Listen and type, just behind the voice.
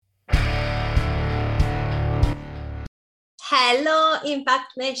Hello,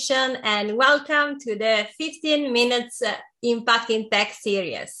 Impact Nation, and welcome to the 15 Minutes Impact in Tech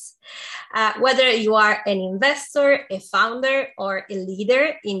series. Whether you are an investor, a founder, or a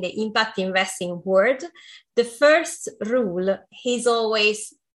leader in the impact investing world, the first rule is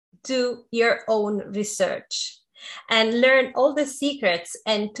always do your own research and learn all the secrets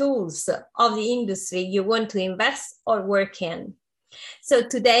and tools of the industry you want to invest or work in. So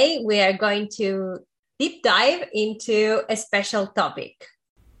today we are going to deep dive into a special topic.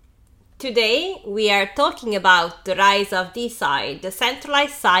 Today, we are talking about the rise of DeSci,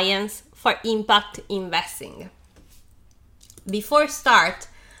 decentralized science for impact investing. Before start,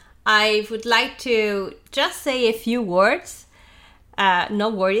 I would like to just say a few words, no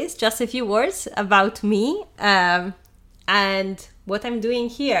worries, just a few words about me and what I'm doing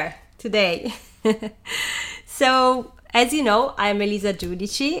here today. So, as you know, I'm Elisa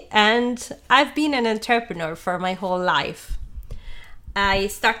Giudici, and I've been an entrepreneur for my whole life. I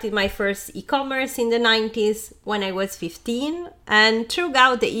started my first e-commerce in the 90s when I was 15, and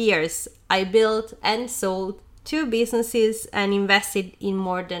throughout the years, I built and sold 2 businesses and invested in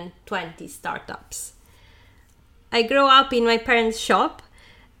more than 20 startups. I grew up in my parents' shop,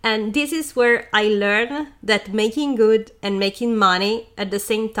 and this is where I learned that making good and making money at the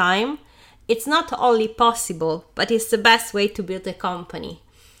same time, it's not only possible, but it's the best way to build a company.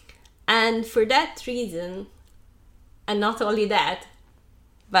 And for that reason, and not only that,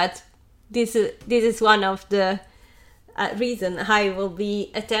 but this is one of the reasons I will be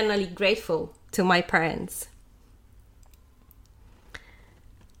eternally grateful to my parents.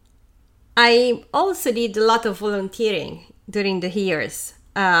 I also did a lot of volunteering during the years.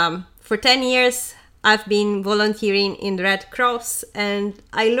 For 10 years, I've been volunteering in the Red Cross, and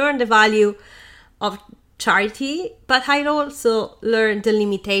I learned the value of charity, but I also learned the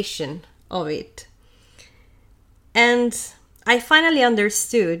limitation of it. And I finally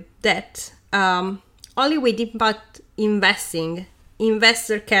understood that only with impact investing,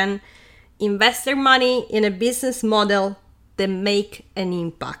 investors can invest their money in a business model that make an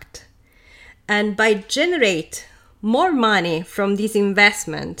impact. And by generate more money from this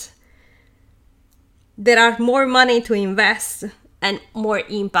investment, there are more money to invest and more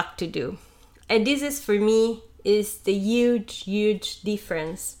impact to do. And this is, for me, is the huge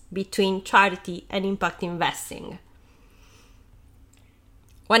difference between charity and impact investing.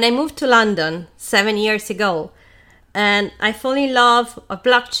 When I moved to London 7 years ago, and I fell in love with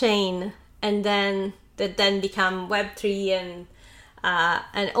blockchain, and then become Web3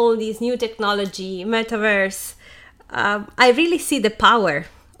 and all these new technology, metaverse, I really see the power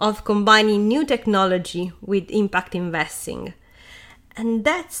of combining new technology with impact investing. And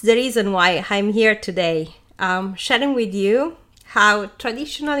that's the reason why I'm here today, sharing with you how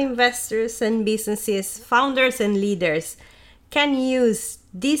traditional investors and businesses, founders and leaders can use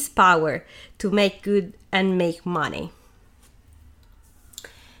this power to make good and make money.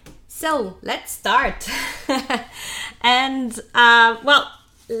 So let's start. And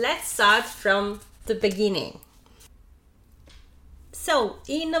let's start from the beginning. So,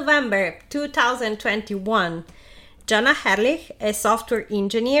 in November 2021, Jonah Herlich, a software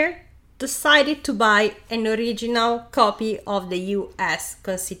engineer, decided to buy an original copy of the US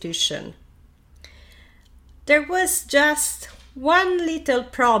Constitution. There was just one little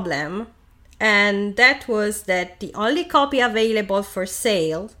problem, and that was that the only copy available for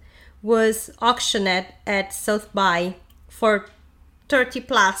sale was auctioned at Sotheby's for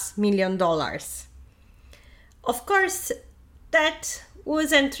 $30+ million. Of course, that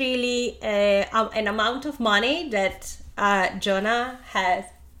wasn't really an amount of money that Jonah had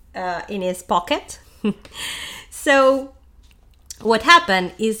in his pocket. So what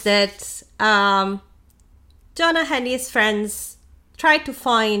happened is that Jonah and his friends tried to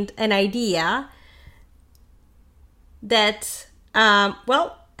find an idea that,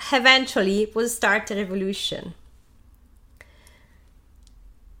 eventually will start a revolution.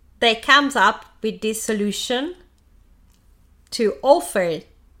 They comes up with this solution to offer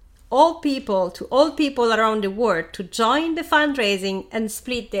all people around the world to join the fundraising and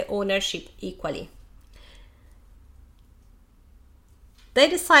split the ownership equally. They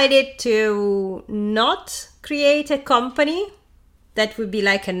decided to not create a company. That would be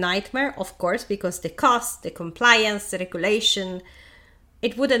like a nightmare, of course, because the cost, the compliance, the regulation,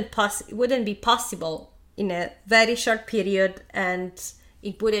 it wouldn't be possible in a very short period, and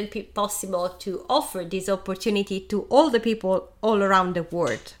it wouldn't be possible to offer this opportunity to all the people all around the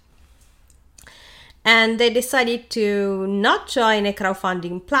world. And they decided to not join a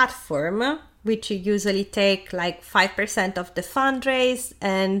crowdfunding platform, which usually take like 5% of the fundraise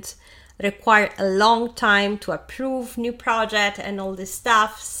and require a long time to approve new project and all this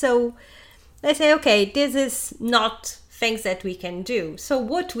stuff. So they say, okay, this is not things that we can do. So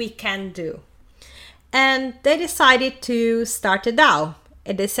what we can do? And they decided to start a DAO,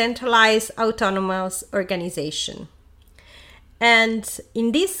 a decentralized autonomous organization. And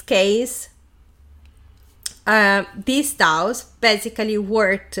in this case, these DAOs basically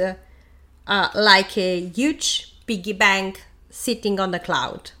worked like a huge piggy bank sitting on the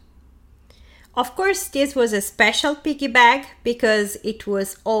cloud. Of course, this was a special piggy bank because it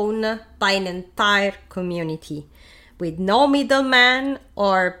was owned by an entire community with no middleman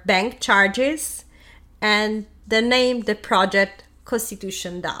or bank charges, and they named the project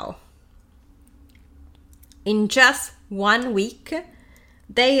Constitution DAO. In just 1 week,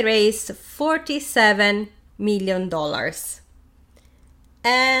 they raised $47 million,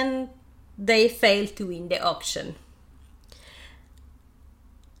 and they failed to win the auction.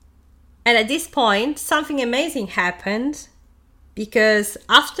 And at this point, something amazing happened, because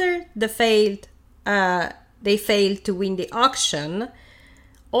after they failed to win the auction,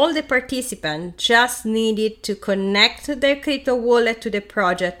 all the participants just needed to connect their crypto wallet to the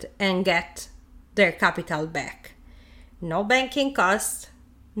project and get their capital back. No banking costs,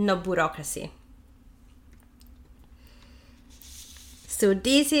 no bureaucracy. So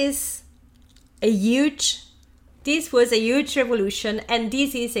this was a huge revolution, and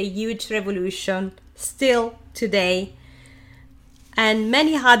this is a huge revolution still today. And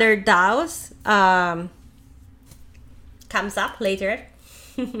many other DAOs comes up later.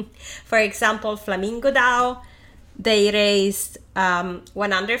 For example, Flamingo DAO, they raised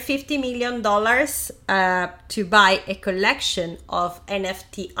 $150 million to buy a collection of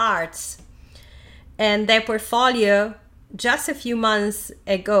NFT arts. And their portfolio, just a few months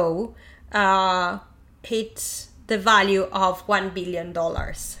ago, hit the value of $1 billion.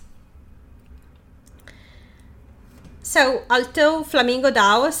 So, although Flamingo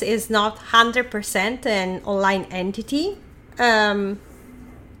DAOs is not 100% an online entity,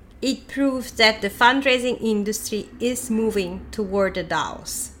 it proves that the fundraising industry is moving toward the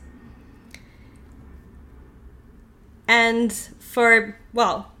DAOs. And for,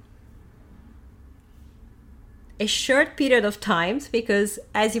 a short period of time, because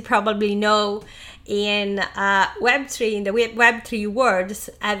as you probably know, in Web3, in the Web3 world,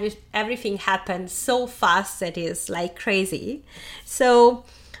 everything happens so fast that it's like crazy. So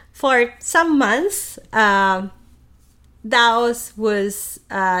for some months, DAOs was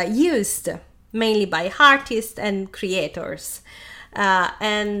used mainly by artists and creators,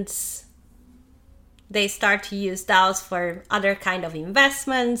 and they start to use DAOs for other kind of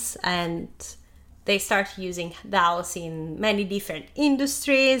investments, and they start using DAOs in many different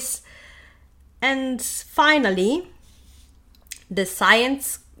industries. And finally, the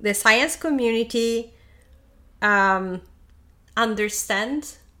science community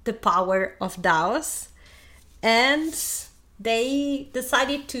understand the power of DAOs, and they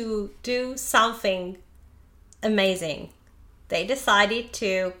decided to do something amazing. They decided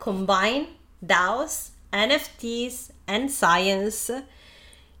to combine DAOs, NFTs, and science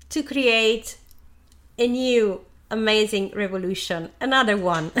to create a new amazing revolution, another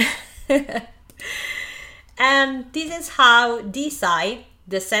one. And this is how DeSci,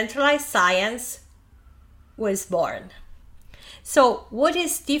 Decentralized Science, was born. So what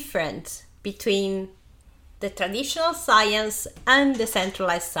is different between the traditional science and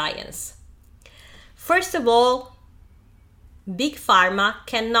decentralized science? First of all, Big Pharma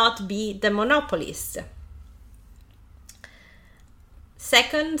cannot be the monopolist.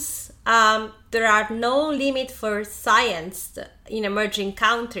 Second, there are no limit for science in emerging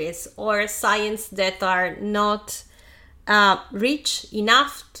countries or science that are not rich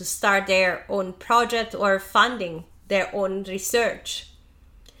enough to start their own project or funding their own research.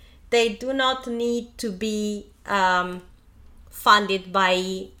 They do not need to be funded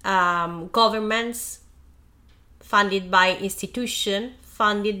by governments, funded by institutions,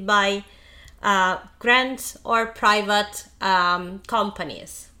 funded by grants or private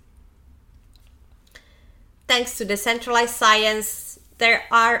companies. Thanks to decentralized science, there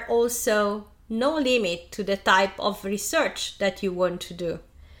are also no limit to the type of research that you want to do.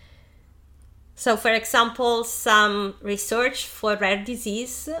 So, for example, some research for rare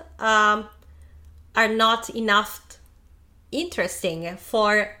disease are not enough interesting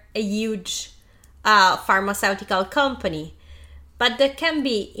for a huge pharmaceutical company, but there can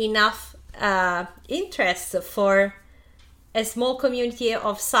be enough interest for a small community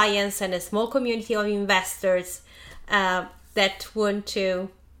of science and a small community of investors that want to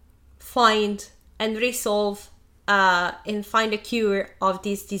find and resolve and find a cure of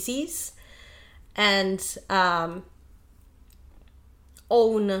this disease and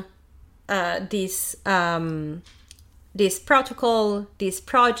own this protocol, this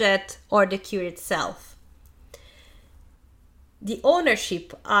project, or the cure itself. The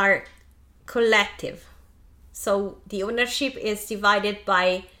ownership are collective. So the ownership is divided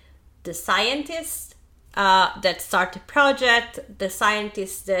by the scientists that start the project, the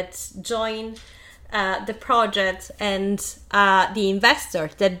scientists that join the project, and the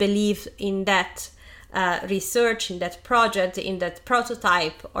investors that believe in that research, in that project, in that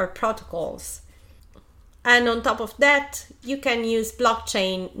prototype or protocols. And on top of that, you can use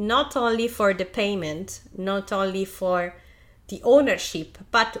blockchain not only for the payment, not only for the ownership,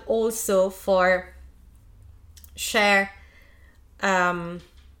 but also for share the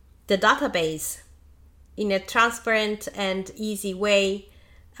database in a transparent and easy way,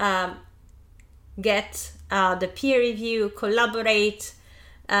 get the peer review, collaborate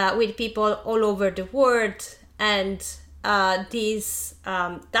with people all over the world, and this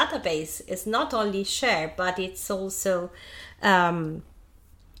database is not only shared, but it's also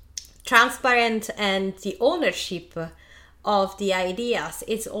transparent, and the ownership of the ideas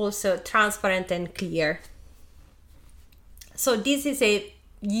is also transparent and clear. So this is a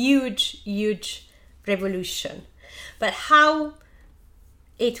huge revolution. But how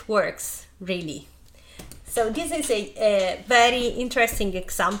it works really? So this is a very interesting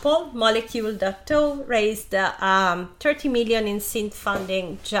example. Molecule.to raised 30 million in seed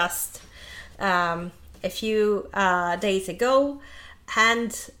funding just a few days ago.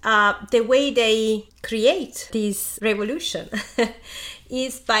 And the way they create this revolution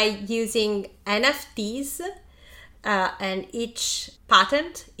is by using NFTs, and each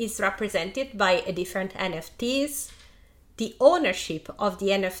patent is represented by a different NFTs. The ownership of the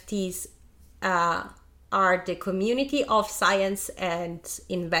NFTs are the community of science and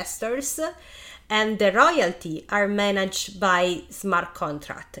investors, and the royalty are managed by smart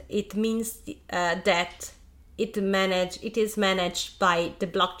contract. It means that it is managed by the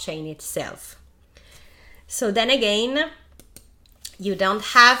blockchain itself. So then again, you don't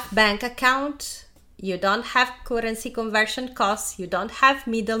have bank account, you don't have currency conversion costs, you don't have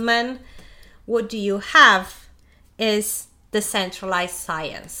middlemen. What do you have is decentralized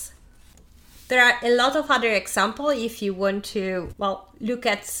science. There are a lot of other examples if you want to, look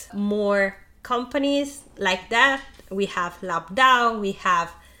at more companies like that. We have LabDAO, we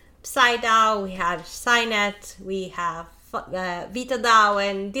have PsyDAO, we have Scinet, we have VitaDAO,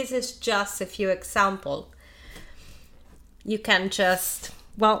 and this is just a few examples. You can just,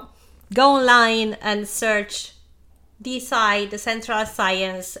 go online and search DeSci, Decentralized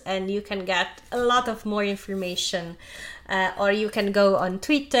Science, and you can get a lot of more information. Or you can go on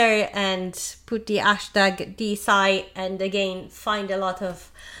Twitter and put the hashtag DeSci and again find a lot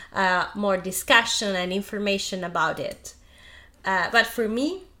of more discussion and information about it. But for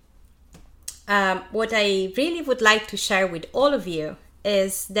me, what I really would like to share with all of you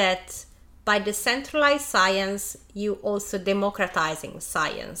is that by decentralized science, you also democratizing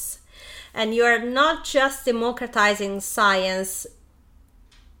science. And you are not just democratizing science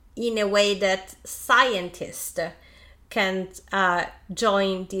in a way that scientists can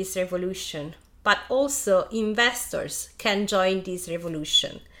join this revolution, but also investors can join this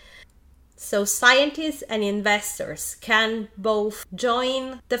revolution. So scientists and investors can both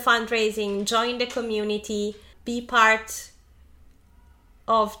join the fundraising, join the community, be part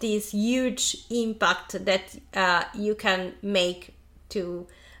of this huge impact that you can make to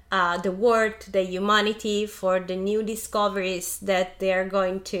the world, to the humanity, for the new discoveries that they are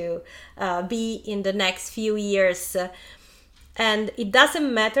going to be in the next few years. And it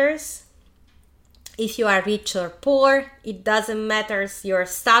doesn't matter if you are rich or poor, it doesn't matter your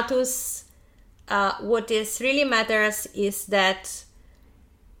status. What is really matters is that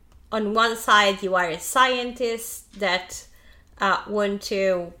on one side you are a scientist that want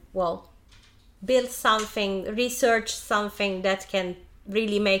to build something, research something that can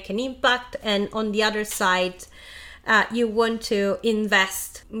really make an impact, and on the other side you want to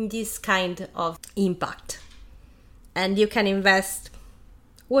invest in this kind of impact, and you can invest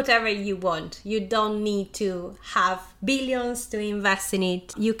whatever you want. You don't need to have billions to invest in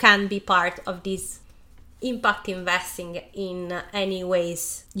it. You can be part of this impact investing in any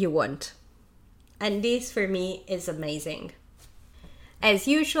ways you want. And this for me is amazing. As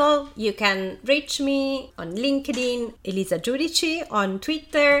usual, you can reach me on LinkedIn, Elisa Giudici, on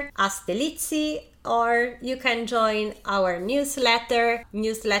Twitter, Ask Elisa, or you can join our newsletter,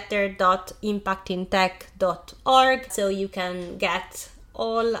 newsletter.impactintech.org, so you can get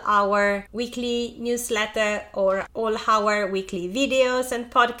all our weekly newsletter or all our weekly videos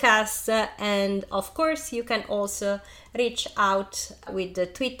and podcasts. And of course, you can also reach out with the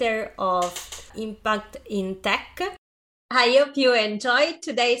Twitter of Impact in Tech. I hope you enjoyed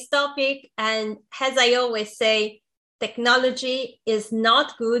today's topic. And as I always say, technology is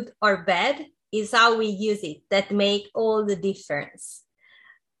not good or bad, it's how we use it that make all the difference.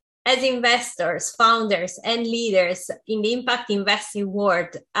 As investors, founders, and leaders in the impact investing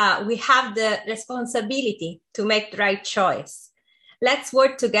world, we have the responsibility to make the right choice. Let's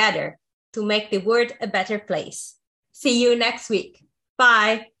work together to make the world a better place. See you next week.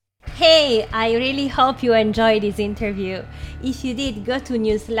 Bye. Hey, I really hope you enjoyed this interview. If you did, go to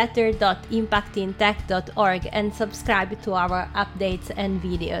newsletter.impactintech.org and subscribe to our updates and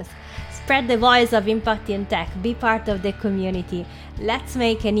videos. Spread the voice of Impact in Tech, be part of the community. Let's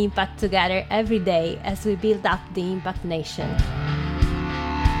make an impact together every day as we build up the Impact Nation.